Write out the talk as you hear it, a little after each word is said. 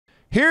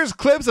Here's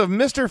clips of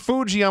Mr.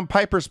 Fuji on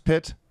Piper's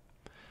pit.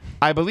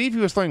 I believe he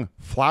was throwing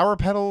flower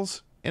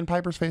petals in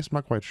Piper's face. I'm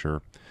not quite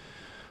sure.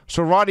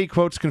 So Roddy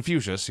quotes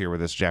Confucius here with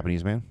this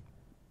Japanese man.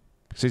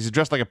 He says he's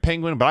dressed like a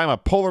penguin, but I'm a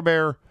polar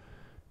bear.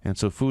 And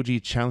so Fuji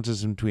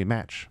challenges him to a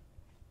match.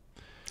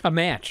 A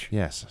match?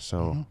 Yes.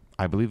 So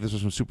I believe this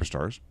was from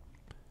Superstars.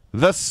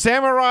 The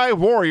Samurai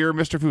Warrior,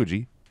 Mr.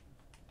 Fuji,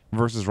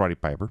 versus Roddy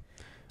Piper.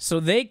 So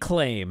they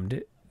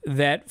claimed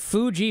that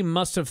Fuji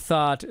must have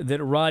thought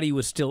that Roddy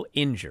was still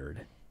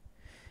injured,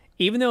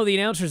 even though the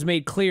announcers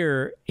made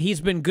clear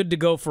he's been good to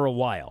go for a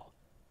while.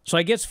 So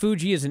I guess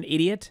Fuji is an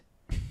idiot?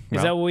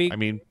 Is that what we... I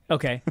mean...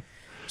 Okay.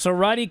 So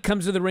Roddy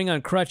comes to the ring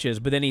on crutches,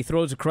 but then he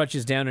throws the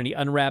crutches down and he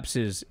unwraps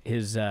his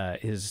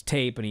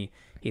tape and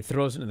he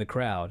throws it into the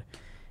crowd.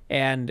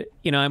 And,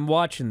 you know, I'm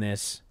watching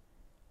this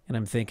and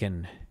I'm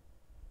thinking,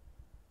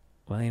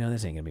 well, you know,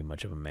 this ain't going to be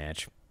much of a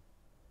match.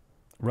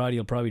 Roddy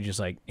will probably just,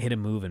 like, hit a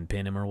move and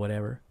pin him or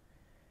whatever.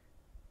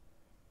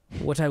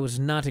 What I was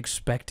not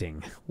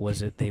expecting was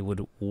that they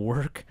would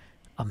work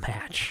a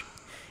match.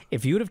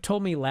 If you would have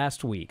told me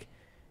last week,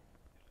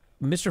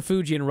 Mr.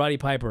 Fuji and Roddy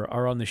Piper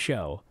are on the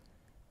show,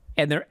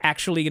 and they're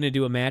actually going to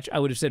do a match, I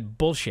would have said,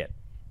 bullshit.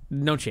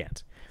 No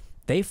chance.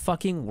 They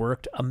fucking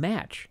worked a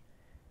match.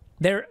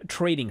 They're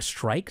trading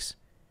strikes.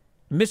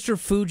 Mr.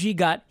 Fuji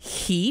got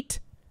heat.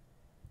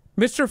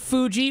 Mr.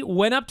 Fuji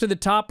went up to the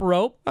top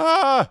rope.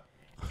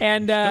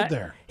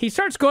 And he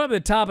starts going up to the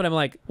top, and I'm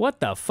like, what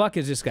the fuck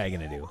is this guy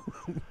going to do?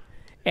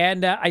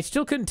 And I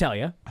still couldn't tell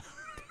you.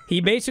 He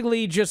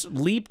basically just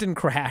leaped and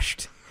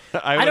crashed.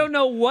 I don't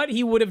know what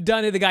he would have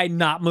done if the guy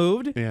not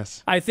moved.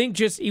 Yes. I think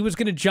just he was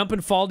going to jump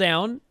and fall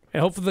down,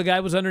 and hopefully the guy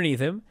was underneath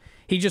him.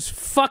 He just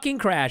fucking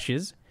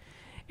crashes.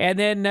 And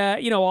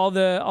then, you know, all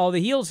the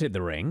heels hit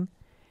the ring,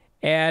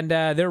 and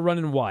they're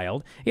running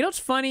wild. You know what's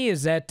funny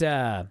is that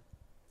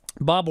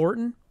Bob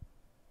Orton,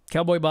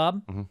 Cowboy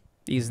Bob,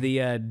 he's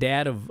the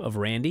dad of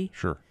Randy.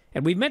 Sure.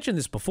 And we've mentioned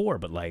this before,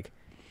 but, like,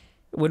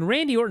 when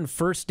Randy Orton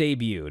first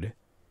debuted,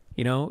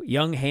 you know,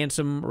 young,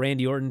 handsome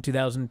Randy Orton,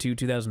 2002,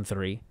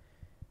 2003,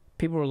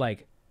 people were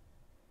like,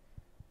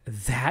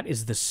 that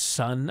is the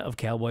son of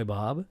Cowboy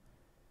Bob?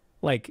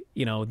 Like,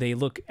 you know, they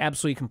look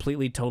absolutely,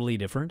 completely, totally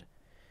different.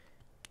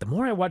 The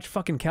more I watch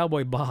fucking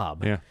Cowboy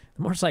Bob, the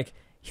more it's like,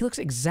 he looks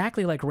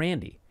exactly like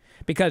Randy.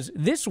 Because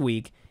this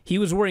week, he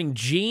was wearing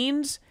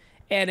jeans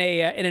and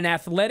an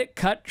athletic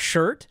cut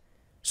shirt,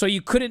 so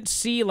you couldn't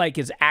see, like,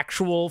 his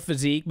actual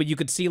physique, but you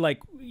could see,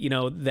 like, you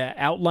know, the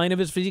outline of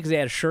his physique because he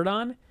had a shirt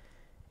on.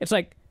 It's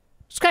like,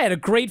 this guy had a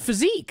great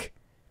physique.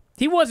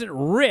 He wasn't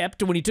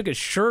ripped when he took his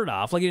shirt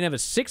off, like he didn't have a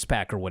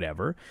six-pack or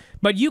whatever,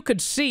 but you could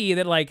see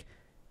that, like,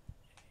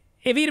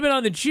 if he'd have been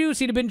on the juice,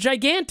 he'd have been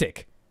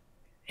gigantic.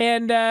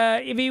 And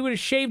if he would have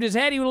shaved his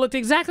head, he would have looked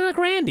exactly like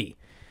Randy.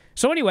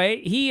 So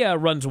anyway, he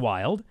runs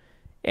wild,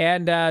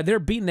 and they're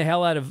beating the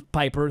hell out of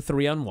Piper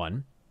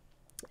 3-on-1.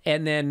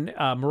 And then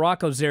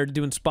Morocco's there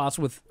doing spots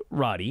with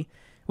Roddy,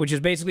 which is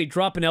basically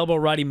drop an elbow,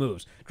 Roddy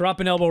moves. Drop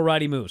an elbow,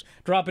 Roddy moves.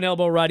 Drop an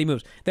elbow, Roddy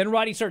moves. Then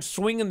Roddy starts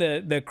swinging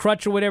the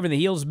crutch or whatever, and the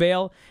heels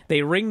bail.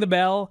 They ring the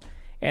bell,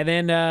 and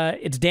then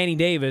it's Danny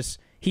Davis.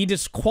 He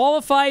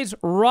disqualifies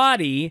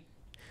Roddy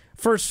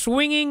for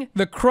swinging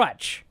the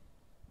crutch.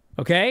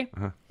 Okay?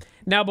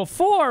 Now,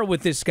 before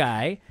with this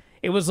guy,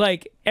 it was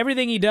like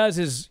everything he does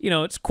is, you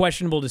know, it's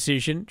questionable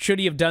decision. Should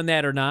he have done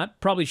that or not?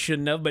 Probably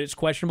shouldn't have, but it's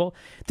questionable.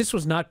 This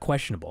was not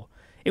questionable.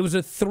 It was a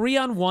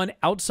 3-on-1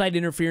 outside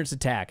interference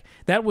attack.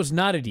 That was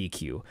not a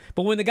DQ.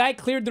 But when the guy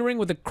cleared the ring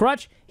with a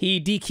crutch,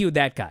 he DQ'd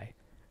that guy.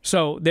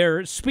 So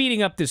they're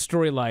speeding up this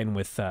storyline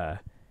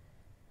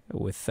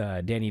with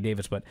Danny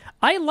Davis. But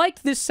I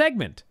liked this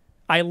segment.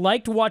 I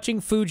liked watching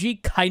Fuji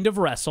kind of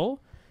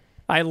wrestle.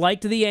 I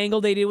liked the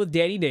angle they did with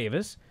Danny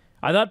Davis.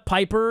 I thought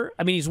Piper,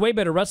 I mean, he's way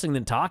better wrestling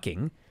than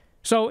talking.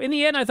 So in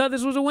the end, I thought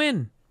this was a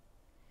win.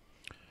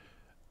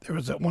 There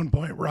was at one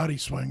point Roddy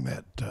swung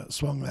that,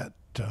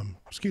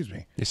 excuse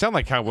me. You sound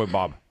like Cowboy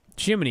Bob.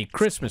 Jiminy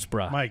Christmas,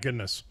 bruh. My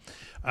goodness.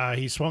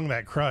 He swung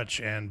that crutch,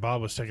 and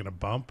Bob was taking a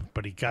bump,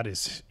 but he got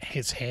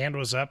his hand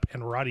was up,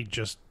 and Roddy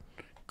just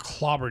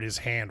clobbered his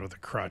hand with a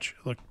crutch.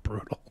 It looked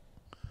brutal.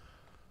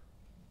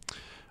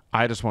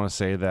 I just want to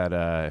say that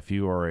if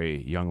you are a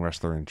young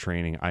wrestler in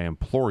training, I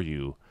implore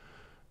you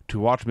to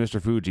watch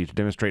Mr. Fuji to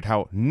demonstrate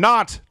how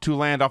not to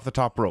land off the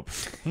top rope.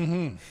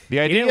 The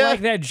idea, he didn't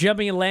like that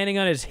jumping and landing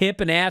on his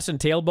hip and ass and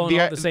tailbone all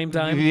at the same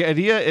time? The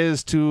idea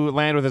is to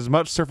land with as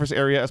much surface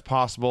area as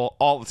possible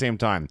all at the same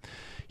time.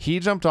 He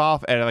jumped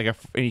off at and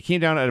he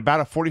came down at about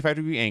a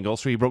 45-degree angle,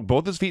 so he broke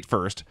both his feet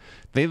first.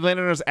 Then he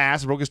landed on his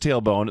ass and broke his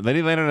tailbone. Then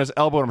he landed on his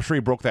elbow, and I'm sure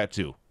he broke that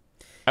too.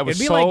 It'd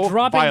be like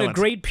dropping the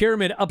Great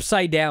Pyramid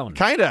upside down.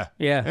 Kinda.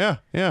 Yeah.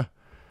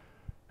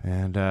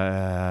 And,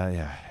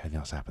 everything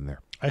else happened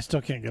there. I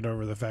still can't get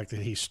over the fact that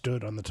he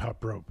stood on the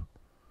top rope.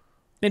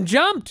 And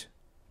jumped.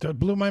 That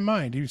blew my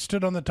mind. He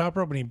stood on the top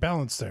rope and he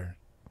balanced there.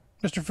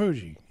 Mr.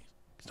 Fuji,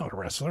 he's not a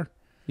wrestler.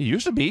 He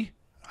used to be.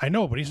 I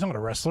know, but he's not a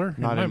wrestler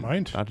in my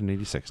mind. Not in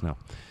 86, no.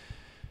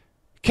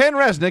 Ken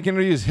Resnick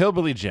interviews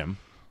Hillbilly Jim.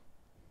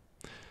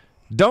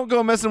 Don't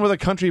Go Messing with a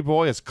Country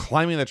Boy is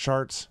climbing the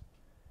charts.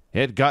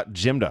 It got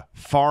Jim to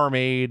Farm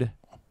Aid.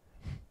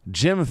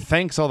 Jim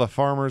thanks all the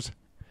farmers.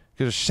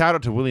 Gives a shout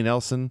out to Willie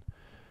Nelson.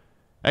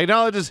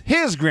 Acknowledges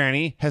his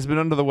granny has been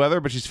under the weather,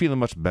 but she's feeling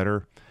much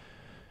better.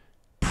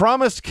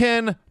 Promised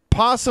Ken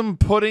possum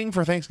pudding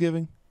for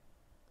Thanksgiving.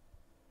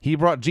 He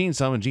brought Gene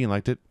some, and Gene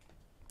liked it.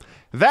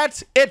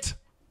 That's it.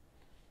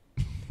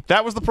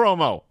 That was the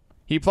promo.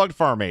 He plugged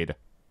Farm Aid.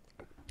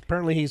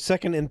 Apparently, he's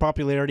second in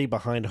popularity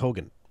behind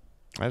Hogan.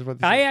 That's what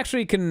they I said.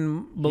 actually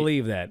can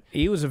believe that.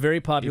 He was a very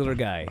popular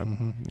guy.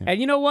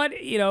 And you know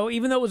what? You know,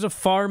 even though it was a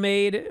Farm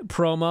Aid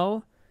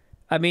promo,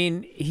 I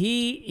mean,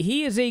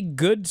 he is a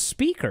good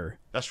speaker.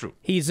 That's true.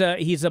 He's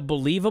a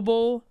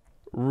believable,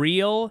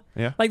 real.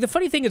 Yeah. Like, the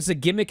funny thing is the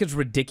gimmick is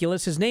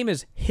ridiculous. His name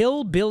is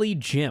Hillbilly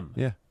Jim.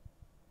 Yeah.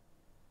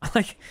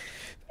 Like,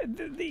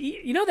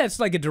 you know,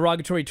 that's like a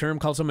derogatory term,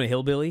 call someone a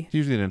hillbilly. It's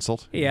usually an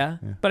insult. Yeah.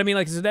 But I mean,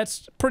 like,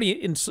 that's pretty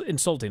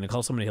insulting to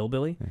call someone a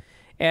hillbilly. Yeah.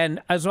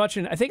 And I was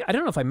watching, I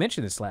don't know if I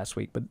mentioned this last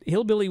week, but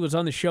Hillbilly was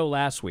on the show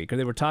last week, or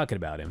they were talking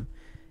about him.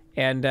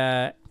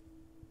 And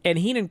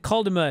Heenan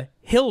called him a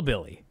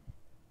hillbilly.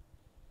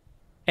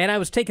 And I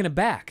was taken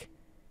aback.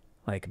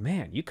 Like,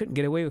 man, you couldn't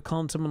get away with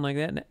calling someone like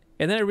that.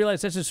 And then I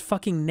realized that's his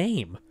fucking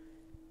name.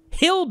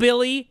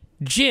 Hillbilly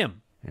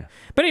Jim. Yeah.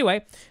 But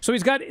anyway, so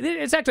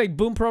it's actually like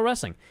Boom Pro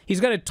Wrestling.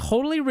 He's got a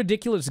totally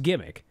ridiculous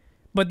gimmick,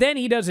 but then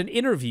he does an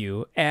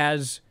interview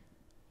as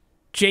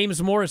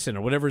James Morrison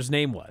or whatever his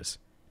name was.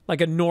 Like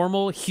a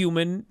normal,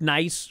 human,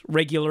 nice,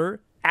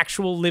 regular,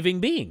 actual living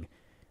being.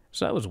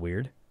 So that was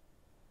weird.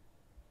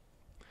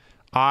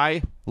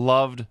 I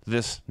loved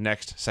this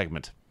next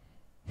segment.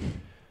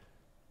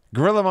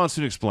 Gorilla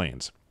Monsoon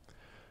explains.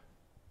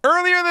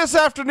 Earlier this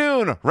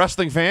afternoon,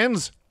 wrestling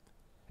fans,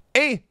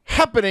 a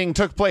happening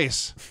took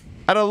place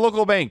at a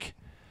local bank,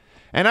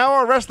 and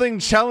our wrestling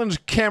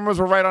challenge cameras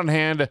were right on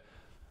hand.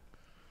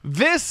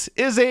 This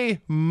is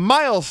a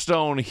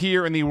milestone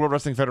here in the World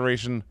Wrestling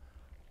Federation.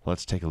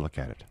 Let's take a look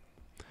at it.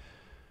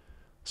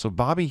 So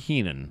Bobby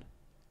Heenan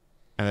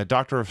and the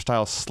Doctor of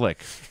Style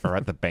Slick are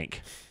at the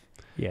bank.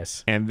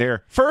 Yes. And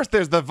first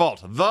there's the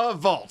vault. The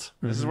vault.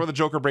 This is where the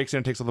Joker breaks in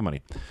and takes all the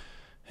money.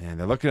 And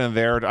they're looking in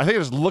there. I think they're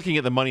just looking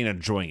at the money and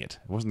enjoying it.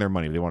 It wasn't their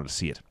money, but they wanted to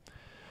see it.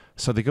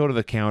 So they go to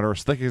the counter.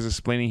 Slick is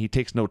explaining he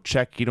takes no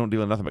check. He don't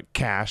deal in nothing but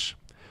cash.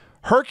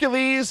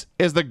 Hercules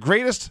is the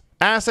greatest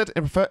asset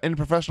in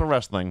professional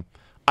wrestling.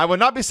 I would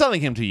not be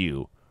selling him to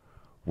you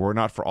were it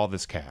not for all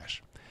this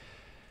cash.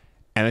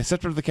 And they step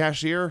up to the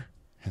cashier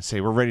and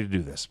say, we're ready to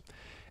do this.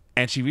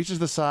 And she reaches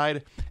the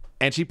side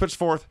and she puts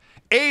forth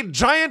a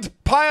giant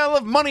pile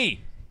of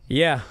money.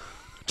 Yeah.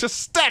 Just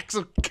stacks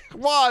of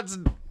wads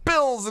and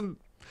bills. And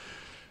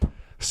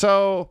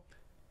so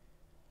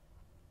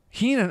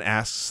Heenan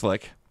asks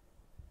Slick,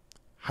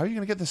 how are you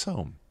going to get this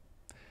home?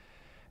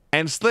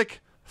 And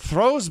Slick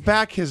throws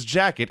back his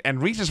jacket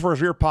and reaches for his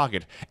rear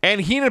pocket.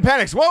 And Heenan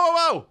panics. Whoa, whoa,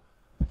 whoa.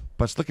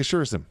 But Slick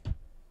assures him,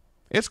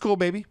 it's cool,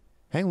 baby.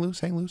 Hang loose,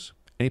 hang loose.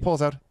 And he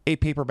pulls out a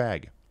paper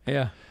bag.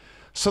 Yeah.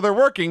 So they're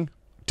working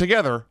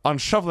together on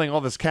shoveling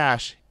all this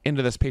cash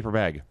into this paper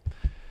bag.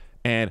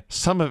 And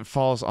some of it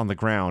falls on the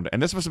ground.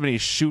 And this must have been a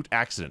shoot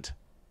accident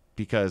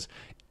because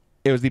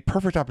it was the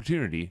perfect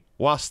opportunity.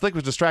 While Slick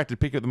was distracted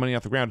picking up the money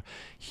off the ground,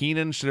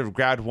 Heenan should have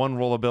grabbed one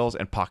roll of bills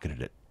and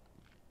pocketed it.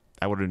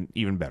 That would have been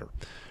even better.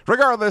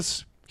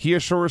 Regardless, he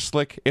assures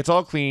Slick, it's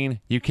all clean.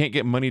 You can't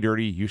get money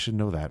dirty. You should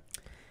know that.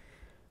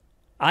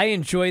 I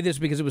enjoy this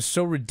because it was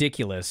so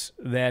ridiculous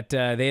that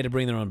they had to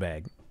bring their own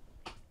bag.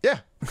 Yeah.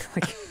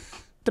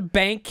 The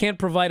bank can't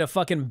provide a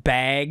fucking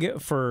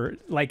bag for,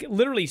 like,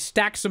 literally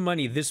stacks of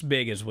money this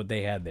big is what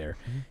they had there.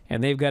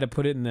 And they've got to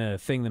put it in the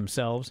thing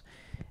themselves.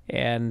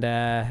 And,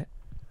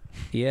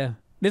 yeah.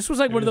 This was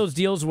like one of those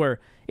deals where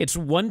it's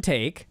one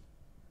take,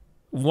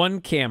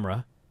 one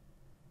camera,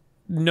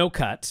 no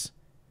cuts.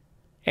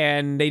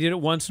 And they did it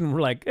once and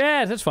we're like,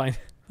 that's fine.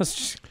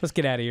 Let's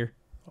get out of here.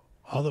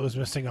 All that was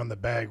missing on the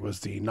bag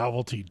was the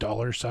novelty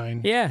dollar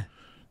sign. Yeah.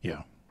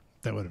 Yeah,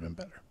 that would have been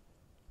better.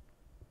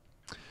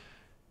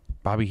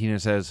 Bobby Heenan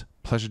says,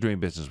 pleasure doing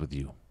business with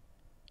you.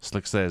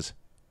 Slick says,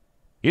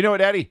 you know what,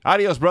 Daddy?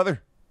 Adios,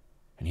 brother.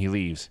 And he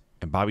leaves.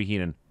 And Bobby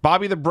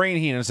the Brain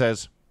Heenan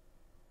says,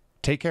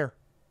 take care.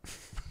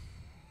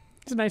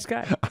 He's a nice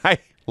guy. I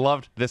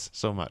loved this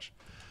so much.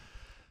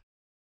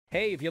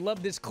 Hey, if you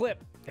love this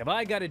clip, have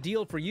I got a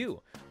deal for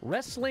you?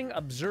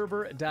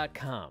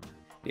 WrestlingObserver.com. Do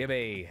you have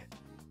a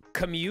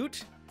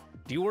commute?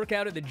 Do you work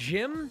out at the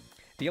gym?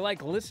 Do you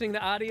like listening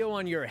to audio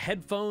on your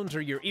headphones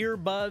or your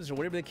earbuds or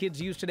whatever the kids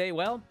use today?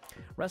 Well,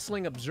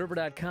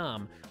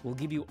 WrestlingObserver.com will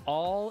give you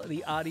all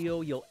the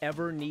audio you'll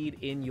ever need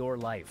in your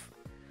life.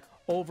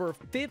 Over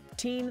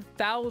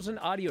 15,000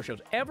 audio shows.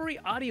 Every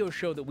audio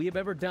show that we have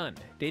ever done,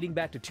 dating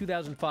back to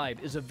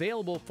 2005, is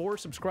available for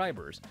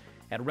subscribers.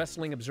 at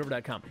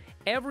WrestlingObserver.com.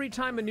 Every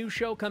time a new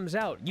show comes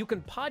out, you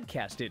can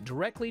podcast it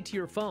directly to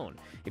your phone.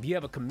 If you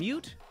have a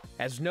commute,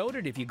 as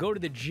noted, if you go to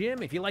the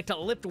gym, if you like to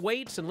lift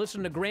weights and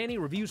listen to Granny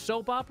review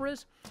soap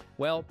operas,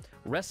 well,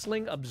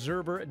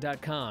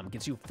 WrestlingObserver.com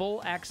gets you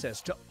full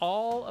access to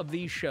all of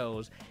these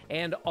shows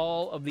and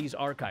all of these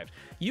archives.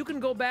 You can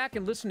go back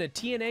and listen to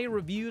TNA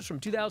reviews from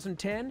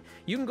 2010.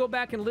 You can go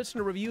back and listen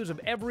to reviews of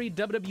every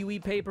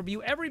WWE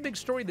pay-per-view, every big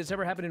story that's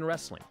ever happened in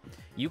wrestling.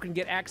 You can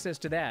get access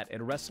to that at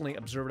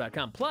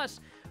WrestlingObserver.com. Plus,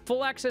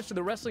 full access to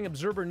the Wrestling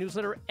Observer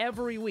newsletter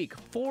every week.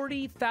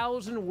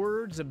 40,000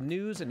 words of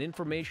news and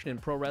information in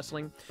pro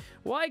wrestling.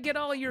 Why get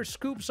all your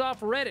scoops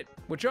off Reddit,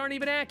 which aren't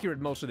even accurate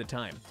most of the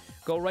time?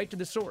 Go right to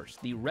the source,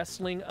 the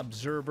Wrestling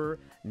Observer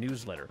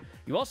newsletter.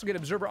 You also get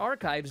Observer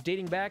archives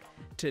dating back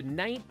to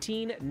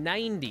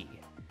 1990.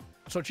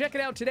 So check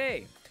it out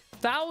today.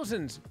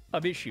 Thousands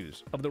of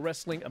issues of the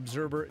Wrestling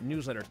Observer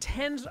newsletter,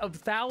 tens of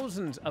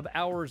thousands of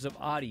hours of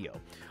audio,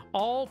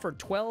 all for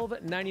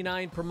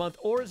 $12.99 per month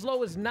or as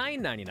low as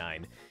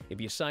 $9.99 if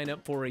you sign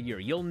up for a year.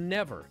 You'll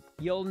never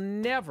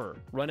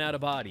run out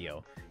of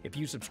audio if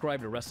you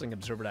subscribe to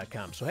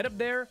WrestlingObserver.com. So head up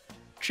there,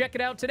 check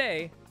it out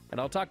today, and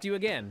I'll talk to you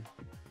again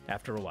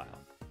after a while.